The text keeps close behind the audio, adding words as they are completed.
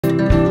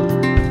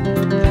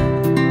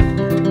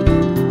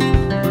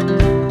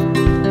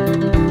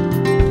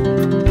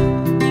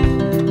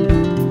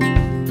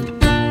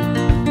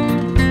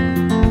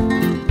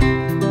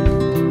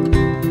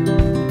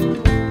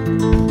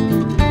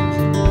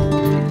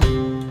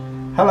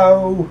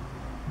Hello!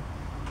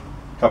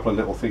 A couple of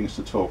little things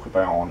to talk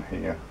about on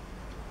here.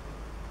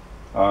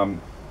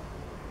 I've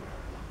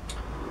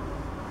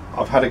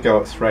had a go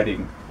at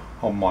threading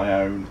on my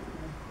own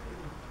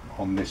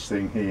on this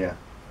thing here.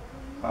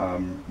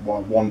 What I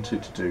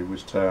wanted to do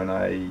was turn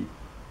a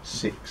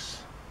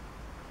 6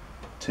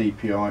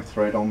 TPI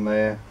thread on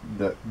there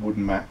that would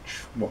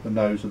match what the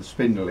nose of the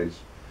spindle is,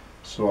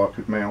 so I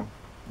could mount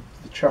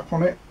the chuck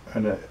on it,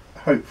 and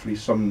hopefully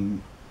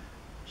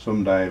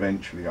someday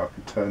eventually I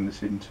could turn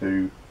this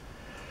into,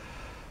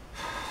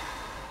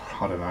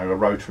 I don't know, a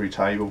rotary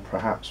table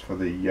perhaps for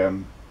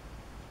the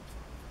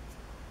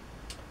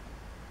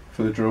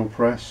drill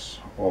press,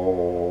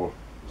 or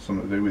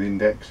something to do with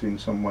indexing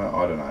somewhere,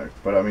 I don't know.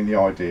 But I mean, the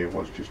idea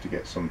was just to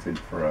get something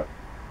for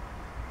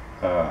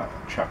a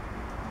chuck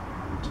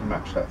to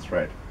match that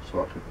thread,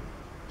 so I could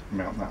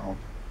mount that on.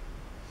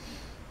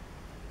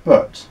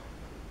 But,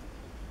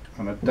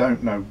 and I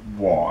don't know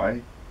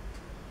why,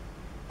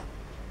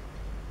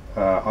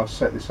 I've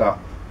set this up,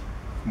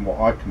 from what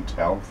I can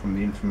tell from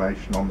the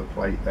information on the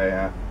plate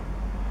there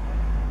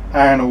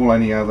and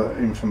any other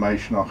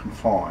information I can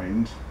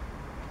find,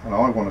 and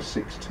I want a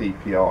 6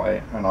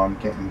 TPI and I'm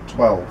getting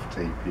 12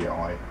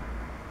 TPI,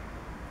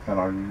 and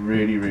I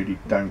really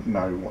don't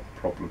know what the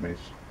problem is.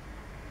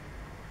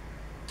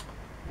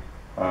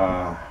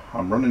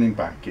 I'm running in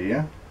back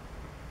gear.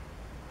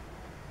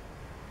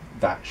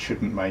 That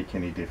shouldn't make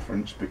any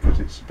difference because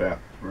it's about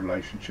the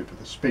relationship of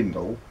the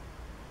spindle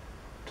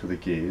to the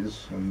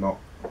gears and not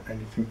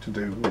anything to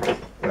do with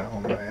that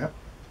on there.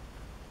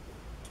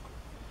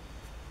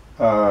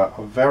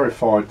 I've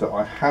verified that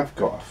I have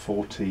got a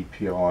 4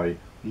 TPI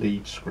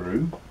lead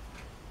screw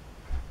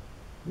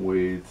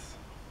with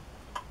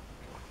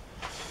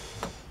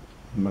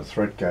my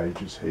thread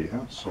gauges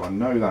here, so I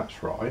know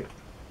that's right.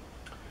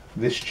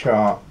 This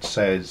chart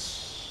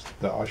says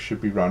that I should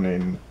be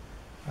running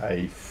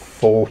a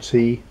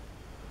 40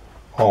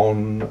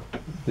 on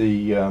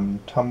the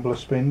tumbler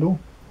spindle,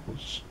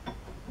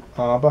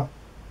 arbor,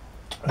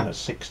 and a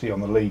 60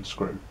 on the lead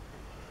screw,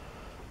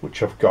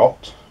 which I've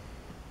got.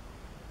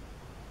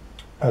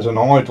 As an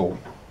idle,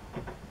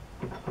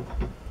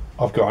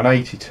 I've got an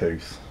 80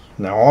 tooth.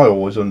 Now, I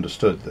always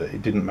understood that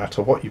it didn't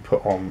matter what you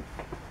put on,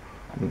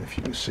 if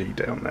you can see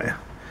down there,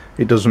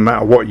 it doesn't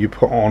matter what you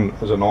put on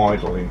as an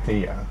idle in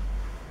here,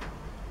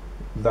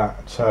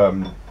 that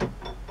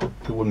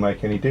it wouldn't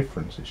make any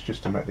difference. It's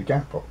just to make the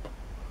gap up.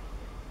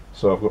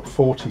 So I've got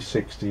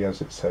 40/60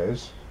 as it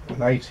says,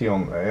 an 80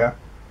 on there.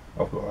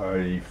 I've got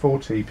a 4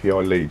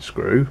 TPI lead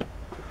screw,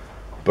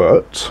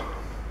 but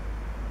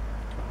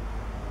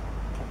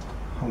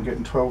I'm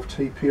getting 12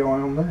 TPI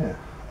on there,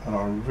 and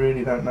I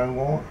really don't know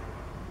why.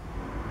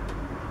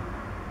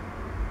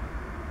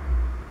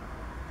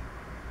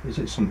 Is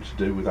it something to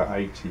do with that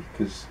 80?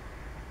 Because,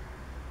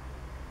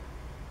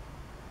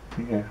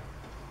 yeah,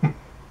 I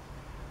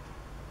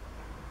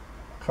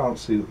can't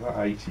see that that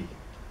 80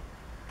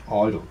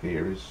 idle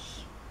gear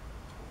is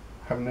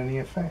having any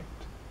effect.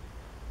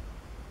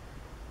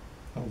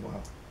 Oh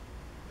well,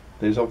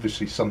 there's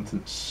obviously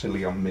something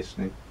silly I'm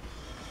missing.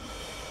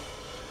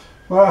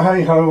 Well,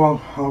 hey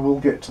ho, I will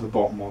get to the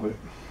bottom of it.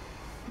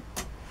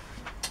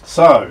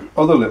 So,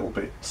 other little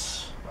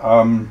bits.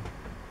 I've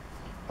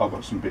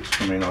got some bits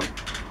coming on.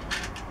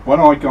 When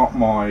I got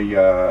my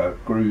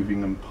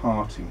grooving and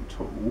parting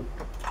tool,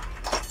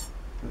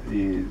 that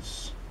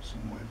is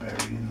somewhere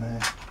buried in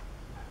there.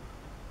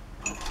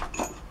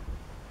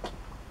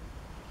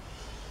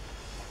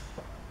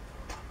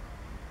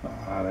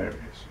 There it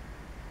is.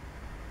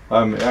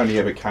 It only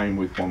ever came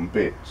with one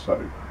bit,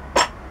 so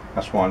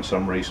that's why in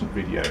some recent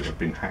videos I've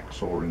been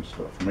hacksawing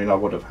stuff. I mean, I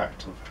would have had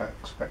to have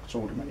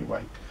hacksawed them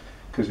anyway,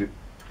 because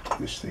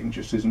this thing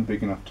just isn't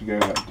big enough to go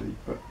that deep.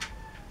 But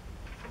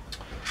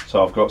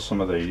so I've got some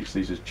of these.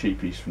 These are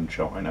cheapies from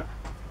China.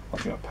 I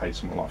think I paid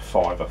something like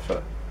 £5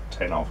 for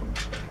 10 of them.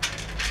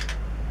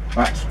 So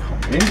that's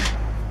coming.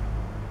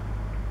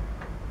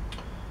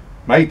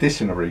 Made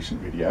this in a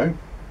recent video.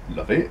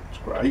 Love it. It's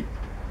great.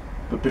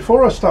 But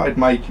before I started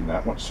making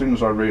that, as soon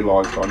as I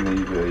realised I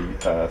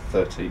needed a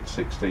 13th,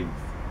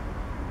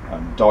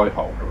 16th die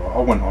holder, I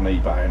went on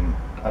eBay and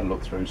had a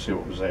look through and see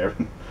what was there.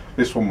 And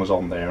this one was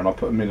on there, and I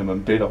put a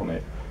minimum bid on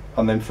it,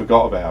 and then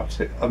forgot about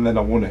it, and then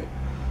I won it.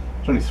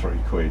 It's only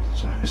 £3,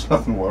 so it's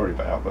nothing to worry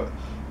about. But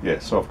yeah,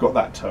 so I've got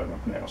that turn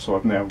up now. So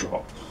I've now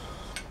got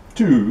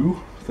 2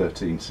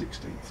 13th,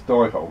 16th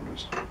die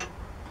holders.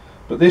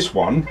 But this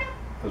one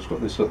has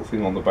got this little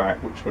thing on the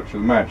back, which I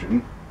should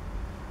imagine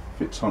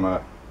fits on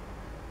a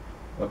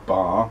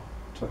bar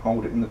to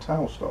hold it in the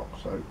tailstock,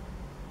 so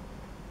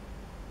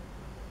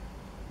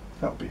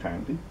that'll be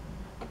handy.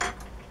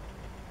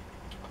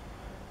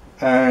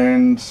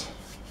 And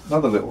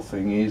another little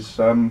thing is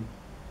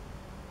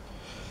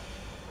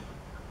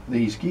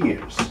these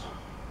gears.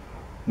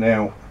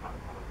 Now,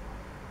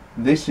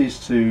 this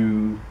is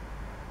to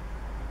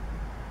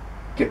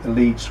get the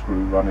lead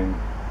screw running,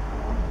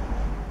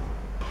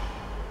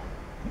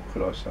 what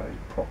could I say,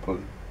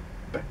 properly,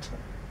 better,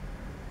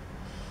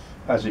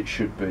 as it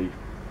should be.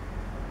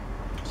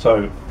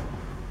 So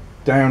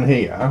down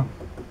here,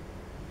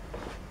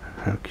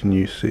 how can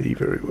you see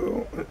very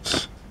well?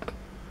 Let's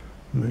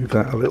move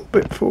that a little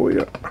bit for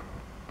you.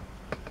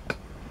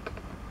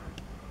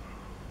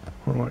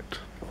 Right.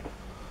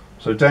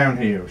 So down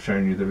here I've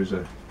shown you there is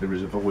a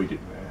void in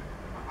there,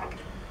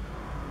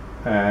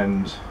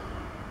 and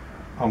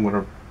I'm going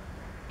to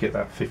get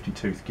that 50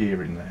 tooth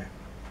gear in there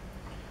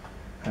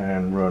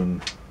and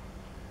run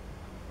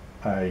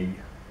a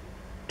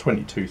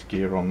 20 tooth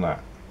gear on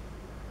that.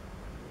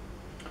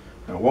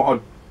 Now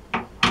what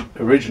I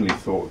originally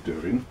thought of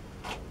doing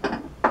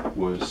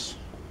was,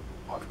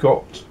 I've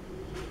got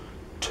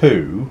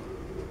 2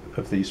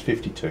 of these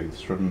 50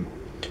 tooths from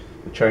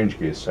the change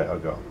gear set I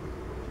got,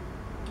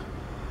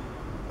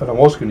 and I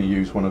was going to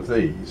use one of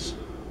these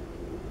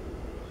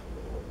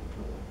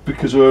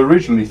because I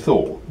originally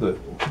thought that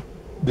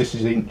this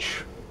is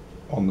inch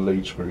on the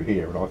lead screw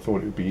here, and I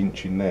thought it would be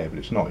inch in there, but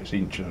it's not, it's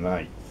inch and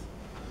 1/8.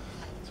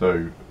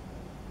 So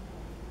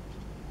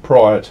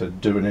prior to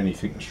doing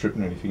anything and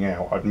stripping anything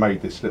out, I'd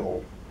made this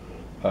little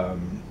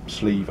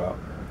sleeve up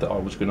that I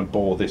was going to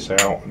bore this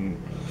out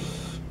and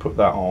put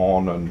that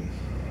on, and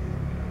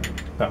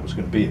that was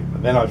going to be it.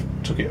 But then I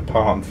took it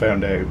apart and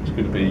found out it was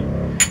going to be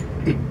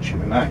inch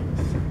and 1/8.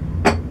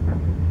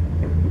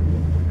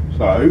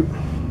 So,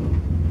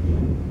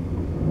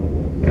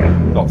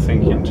 not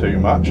thinking too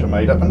much, I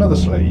made up another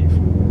sleeve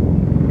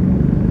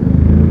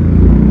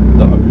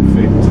that I could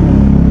fit.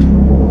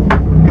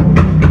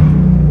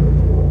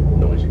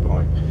 Noisy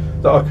bike.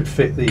 That I could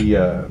fit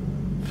the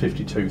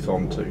 50 tooth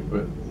onto,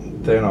 but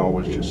then I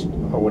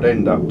would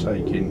end up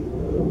taking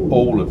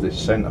all of this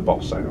centre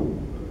boss out,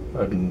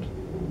 and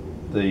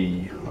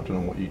the, I don't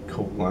know what you'd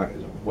call that,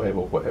 web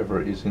or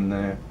whatever it is in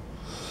there,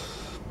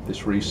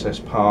 this recess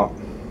part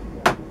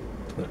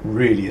that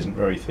really isn't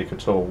very thick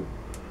at all.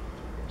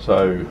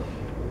 So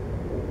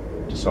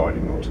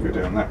decided not to go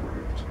down that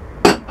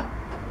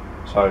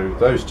route. So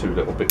those 2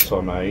 little bits I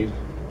made,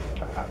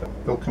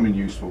 they'll come in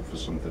useful for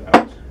something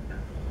else.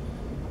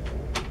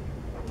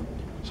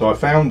 So I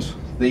found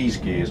these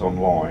gears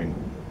online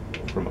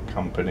from a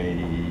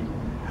company,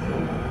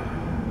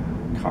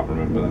 can't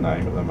remember the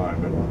name at the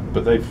moment,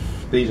 but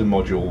these are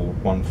module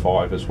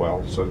 1.5 as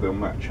well, so they'll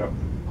match up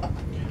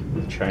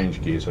with the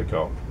change gears I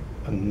got.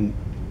 And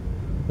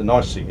the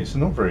nice thing is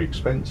they're not very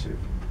expensive.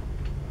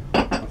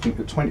 I think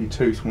the 20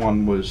 tooth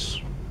one was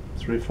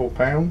 £3 or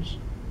 £4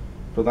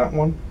 for that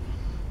one,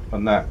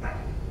 and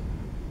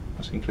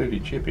that's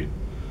including shipping.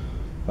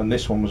 And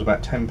this one was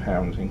about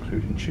 £10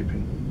 including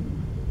shipping.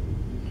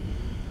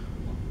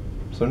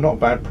 So not a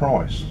bad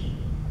price.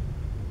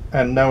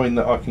 And knowing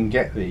that I can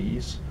get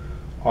these,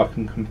 I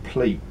can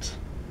complete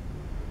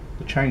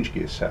the change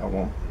gear set I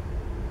want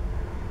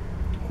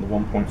on the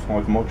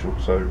 1.5 module.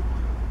 So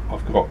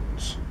I've got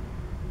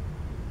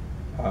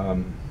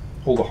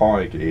all the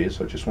higher gears.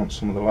 I just want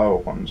some of the lower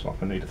ones,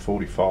 like I need a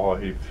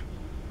 45,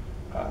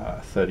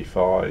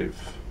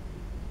 35,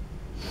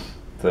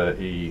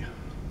 30,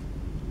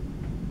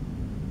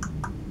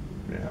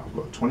 yeah, I've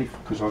got a 20,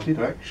 because I did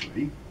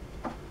actually,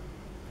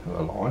 tell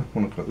a lie,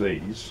 when I got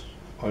these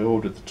I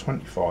ordered the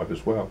 25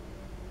 as well,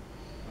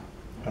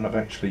 and I've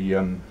actually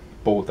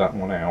bored that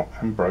one out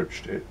and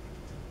broached it,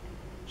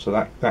 so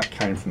that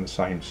came from the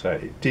same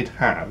set. It did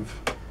have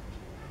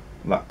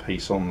that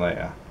piece on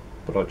there,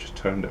 but I just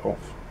turned it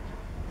off.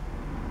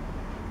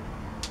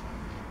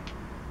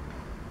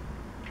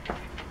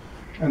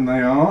 And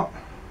they are,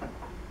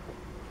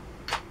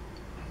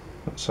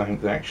 that's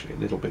saying they're actually a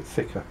little bit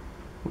thicker,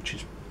 which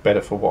is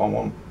better for what I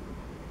want.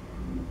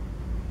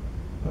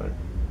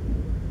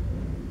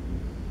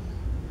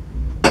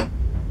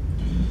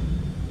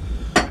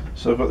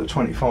 So I've got the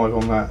 25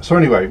 on that. So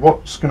anyway,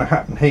 what's going to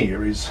happen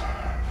here is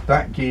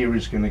that gear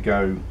is going to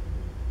go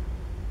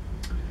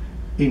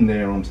in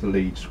there onto the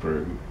lead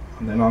screw,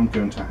 and then I'm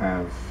going to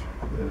have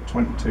the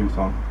 20 tooth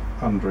on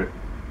under it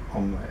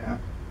on there,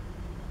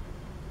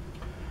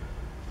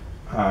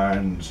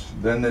 and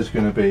then there's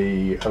going to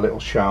be a little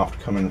shaft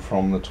coming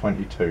from the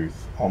 20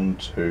 tooth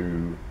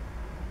onto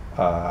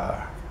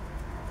a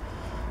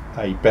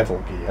bevel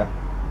gear.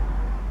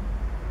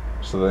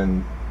 So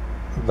then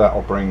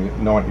that'll bring it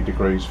 90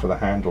 degrees for the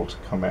handle to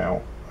come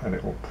out, and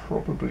it will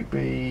probably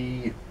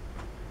be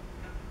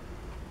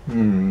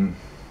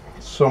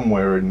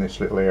somewhere in this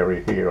little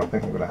area here. I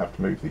think I'm going to have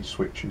to move these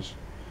switches,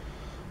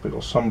 but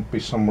it'll be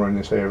somewhere in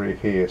this area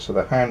here. So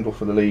the handle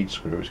for the lead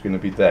screw is going to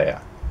be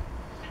there,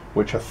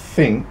 which I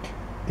think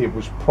it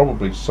was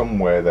probably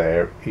somewhere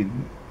there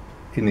in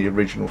the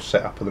original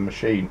setup of the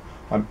machine.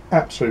 I'm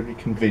absolutely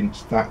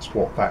convinced that's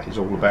what that is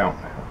all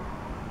about now.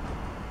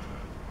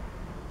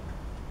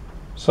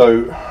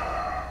 So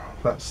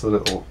that's the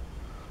little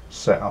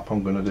setup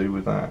I'm going to do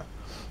with that.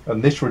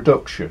 And this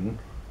reduction,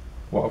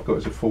 what I've got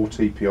is a 4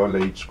 TPI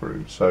lead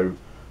screw, so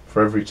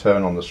for every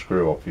turn on the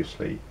screw,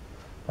 obviously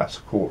that's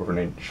 1/4 of an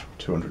inch,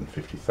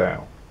 250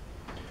 thou.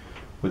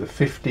 With a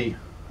 50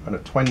 and a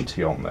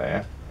 20 on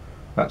there,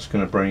 that's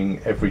going to bring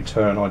every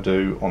turn I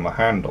do on the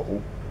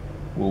handle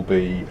will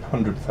be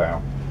 100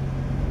 thou.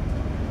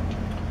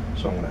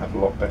 So I'm going to have a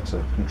lot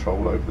better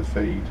control over the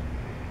feed.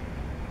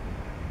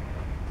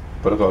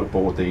 but I've got to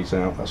board these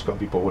out. That's got to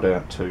be bored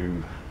out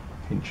to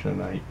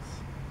 1.1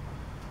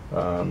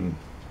 inch.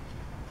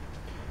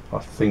 I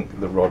think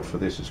the rod for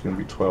this is going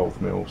to be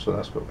 12mm, so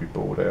that's got to be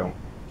bored out.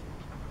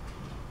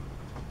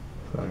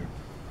 So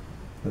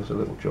there's a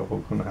little job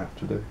I'm going to have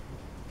to do.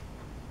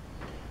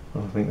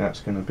 I think that's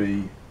going to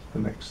be the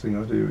next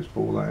thing I do, is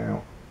bore that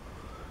out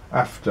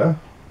after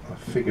I've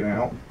figured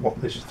out what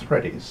this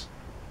thread is,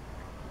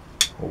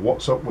 or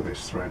what's up with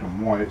this thread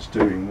and why it's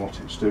doing what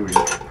it's doing.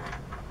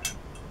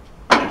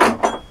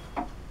 I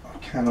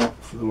cannot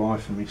for the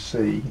life of me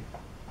see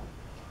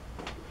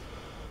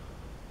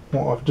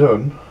what I've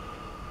done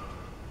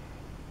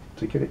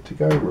to get it to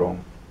go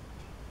wrong,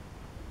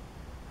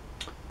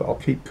 but I'll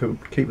keep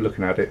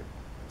looking at it,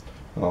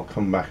 and I'll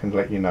come back and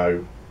let you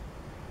know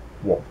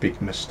what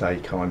big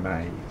mistake I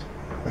made.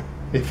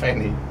 If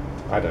any,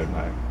 I don't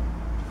know.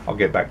 I'll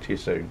get back to you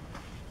soon.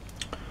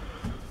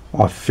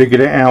 I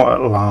figured it out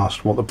at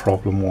last what the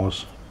problem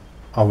was.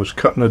 I was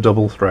cutting a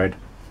double thread.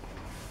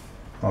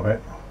 I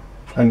bet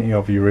plenty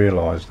of you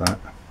realised that.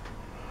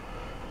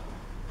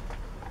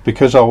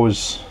 Because I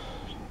was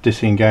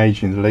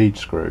disengaging the lead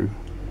screw,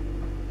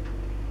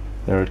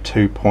 there are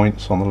 2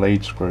 points on the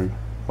lead screw,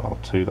 well,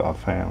 2 that I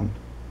found.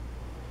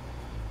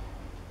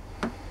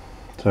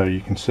 So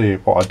you can see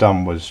what I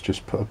done was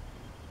just put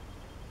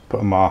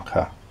a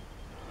marker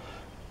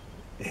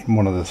in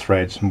one of the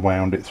threads and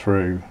wound it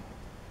through,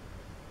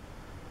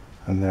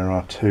 and there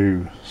are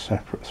 2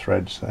 separate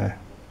threads there.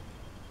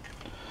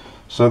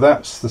 So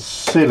that's the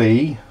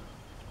silly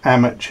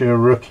amateur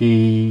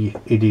rookie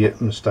idiot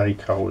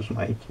mistake I was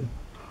making.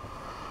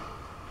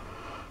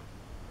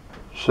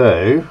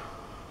 So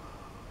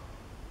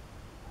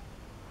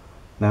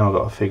now I've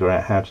got to figure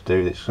out how to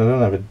do this. I don't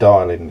have a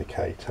dial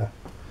indicator.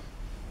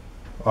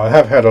 I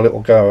have had a little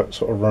go at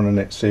sort of running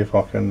it, see if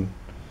I can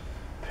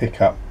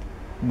pick up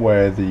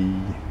where the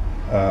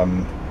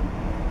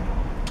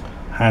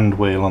hand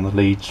wheel on the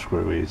lead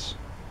screw is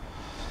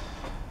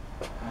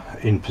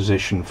in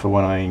position for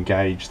when I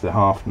engage the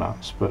half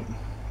nuts, but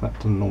that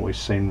doesn't always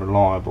seem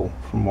reliable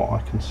from what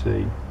I can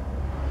see.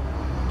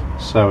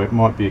 So it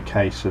might be a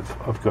case of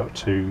I've got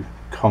to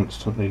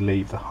constantly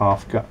leave the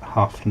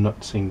half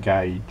nuts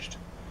engaged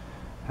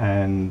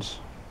and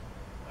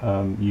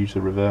use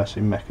the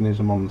reversing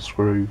mechanism on the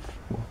screw.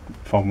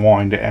 If I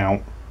wind it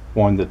out,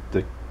 wind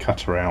the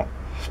cutter out,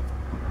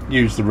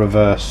 use the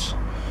reverse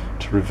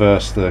to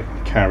reverse the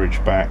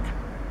carriage back,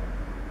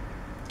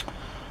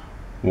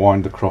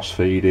 wind the cross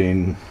feed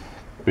in,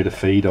 bit of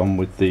feed on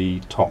with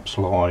the top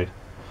slide,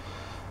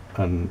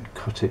 and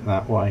cut it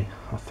that way.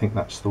 I think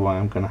that's the way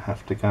I'm going to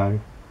have to go.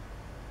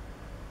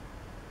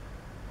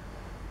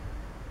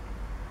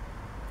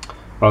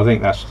 But I don't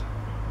think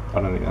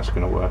that's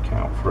going to work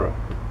out for a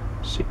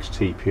 6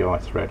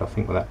 TPI thread. I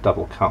think with that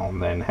double cut on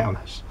there now,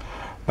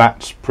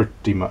 that's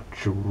pretty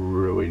much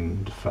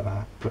ruined for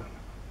that. But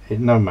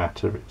no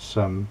matter,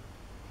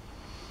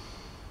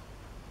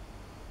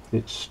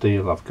 it's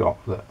steel I've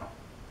got that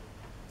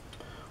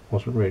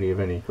wasn't really of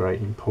any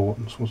great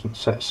importance, wasn't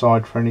set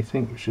aside for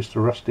anything, it was just a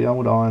rusty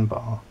old iron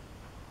bar.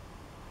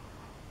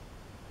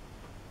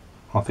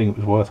 I think it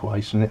was worth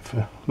wasting it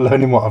for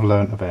learning what I've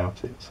learnt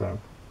about it, so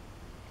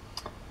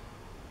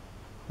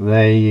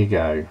there you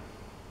go.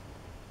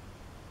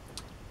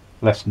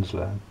 Lessons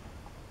learned.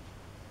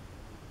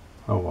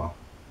 Oh well.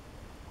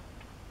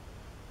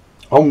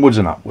 Onwards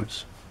and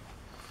upwards.